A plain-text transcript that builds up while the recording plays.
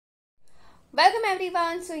Welcome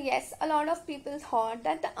everyone. So yes, a lot of people thought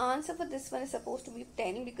that the answer for this one is supposed to be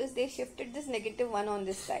 10 because they shifted this negative 1 on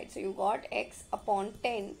this side. So you got x upon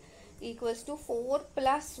 10 equals to 4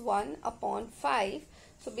 plus 1 upon 5.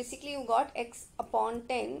 So basically you got x upon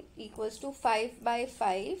 10 equals to 5 by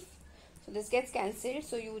 5. So this gets cancelled.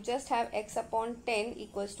 So you just have x upon 10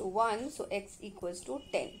 equals to 1. So x equals to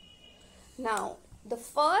 10. Now the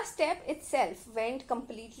first step itself went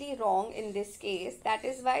completely wrong in this case. That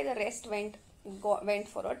is why the rest went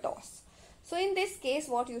for a toss. So in this case,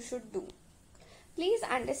 what you should do, please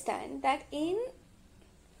understand that in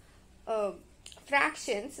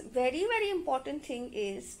fractions, very important thing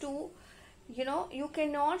is to, you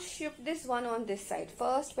cannot shift this one on this side.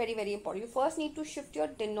 First, very important, you first need to shift your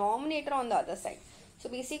denominator on the other side. So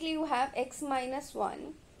basically you have x minus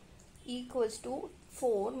 1 equals to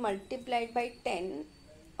 4 multiplied by 10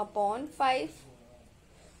 upon 5.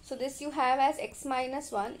 So this you have as x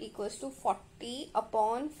minus 1 equals to 40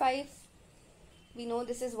 upon 5. We know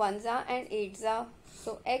this is 1s and 8s.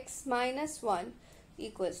 So x minus 1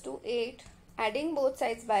 equals to 8. Adding both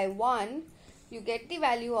sides by 1, you get the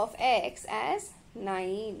value of x as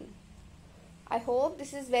 9. I hope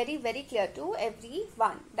this is very clear to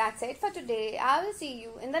everyone. That's it for today. I will see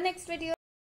you in the next video.